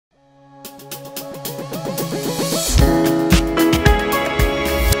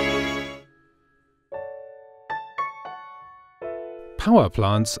Power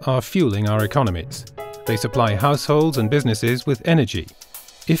plants are fueling our economies. They supply households and businesses with energy.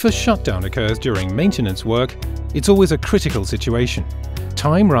 If a shutdown occurs during maintenance work, it's always a critical situation.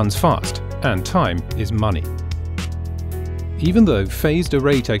 Time runs fast, and time is money. Even though phased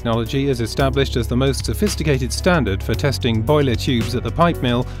array technology is established as the most sophisticated standard for testing boiler tubes at the pipe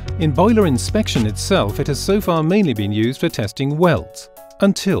mill, in boiler inspection itself it has so far mainly been used for testing welds.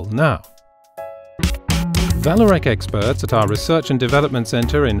 Until now. Vallourec experts at our Research and Development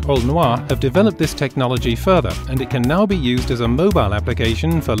Centre in Aulnoy have developed this technology further, and it can now be used as a mobile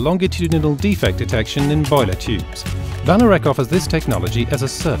application for longitudinal defect detection in boiler tubes. Vallourec offers this technology as a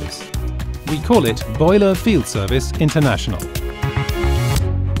service. We call it Boiler Field Service International.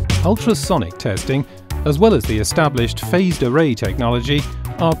 Ultrasonic testing, as well as the established phased array technology,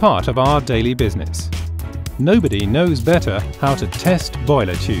 are part of our daily business. Nobody knows better how to test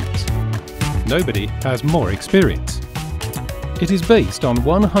boiler tubes. Nobody has more experience. It is based on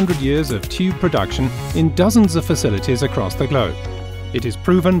 100 years of tube production in dozens of facilities across the globe. It is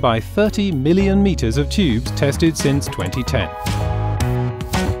proven by 30 million meters of tubes tested since 2010.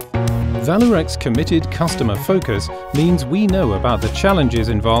 Vallourec's committed customer focus means we know about the challenges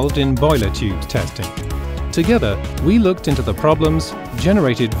involved in boiler tubes testing. Together, we looked into the problems,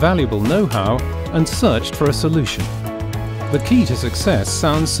 generated valuable know-how, and searched for a solution. The key to success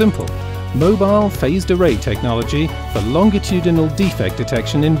sounds simple: mobile phased array technology for longitudinal defect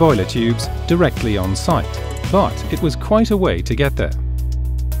detection in boiler tubes directly on site. But it was quite a way to get there.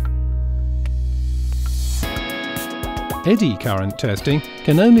 Eddy current testing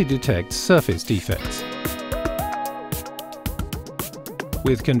can only detect surface defects.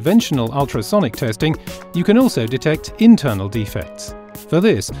 With conventional ultrasonic testing, you can also detect internal defects. For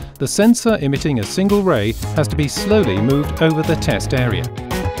this, the sensor emitting a single ray has to be slowly moved over the test area.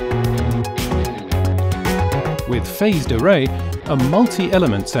 With phased array, a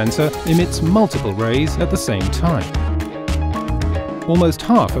multi-element sensor emits multiple rays at the same time. Almost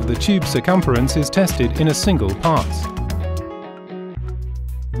half of the tube circumference is tested in a single pass.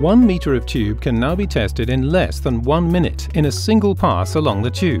 1 meter of tube can now be tested in less than 1 minute in a single pass along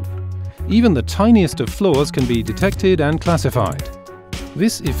the tube. Even the tiniest of flaws can be detected and classified.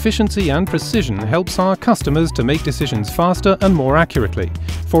 This efficiency and precision helps our customers to make decisions faster and more accurately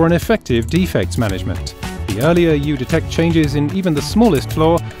for an effective defects management. The earlier you detect changes in even the smallest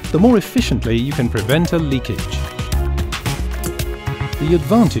flaw, the more efficiently you can prevent a leakage. The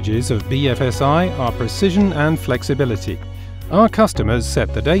advantages of BFSI are precision and flexibility. Our customers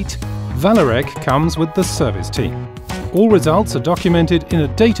set the date, Vallourec comes with the service team. All results are documented in a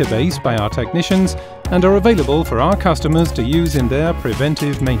database by our technicians and are available for our customers to use in their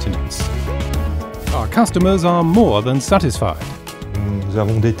preventive maintenance. Our customers are more than satisfied. Nous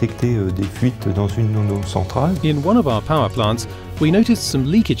avons détecté des fuites dans une de nos centrales. In one of our power plants, we noticed some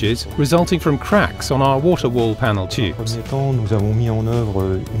leakages resulting from cracks on our water wall panel tubes. Nous avons mis en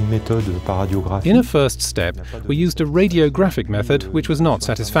œuvre une méthode par radiographie. In a first step, we used a radiographic method which was not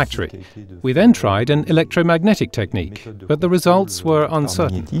satisfactory. We then tried an electromagnetic technique, but the results were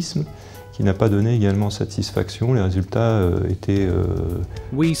uncertain. Qui n'a pas donné également satisfaction. Les résultats étaient...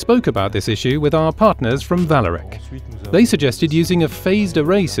 We spoke about this issue with our partners from Vallourec. They suggested using a phased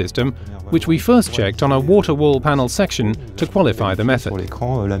array system, which we first checked on a water wall panel section to qualify the method.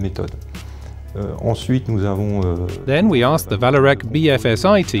 Then we asked the Vallourec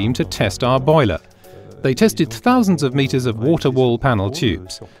BFSI team to test our boiler. They tested thousands of meters of water wall panel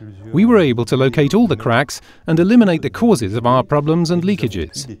tubes. We were able to locate all the cracks and eliminate the causes of our problems and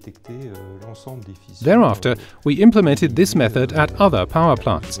leakages. Thereafter, we implemented this method at other power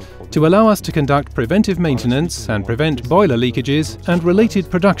plants to allow us to conduct preventive maintenance and prevent boiler leakages and related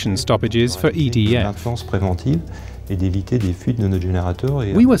production stoppages for EDF.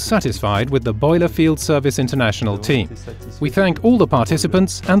 We were satisfied with the Boiler Field Service International team. We thank all the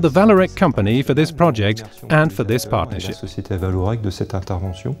participants and the Vallourec company for this project and for this partnership.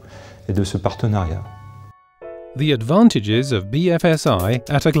 The advantages of BFSI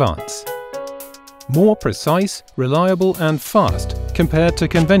at a glance. More precise, reliable and fast compared to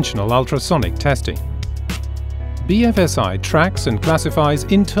conventional ultrasonic testing. BFSI tracks and classifies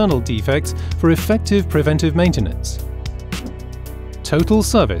internal defects for effective preventive maintenance. Total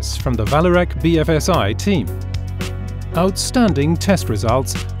service from the Vallourec BFSI team. Outstanding test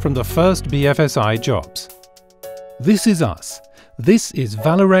results from the first BFSI jobs. This is us. This is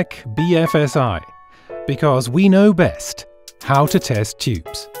Vallourec BFSI. Because we know best how to test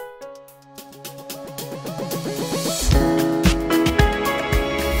tubes.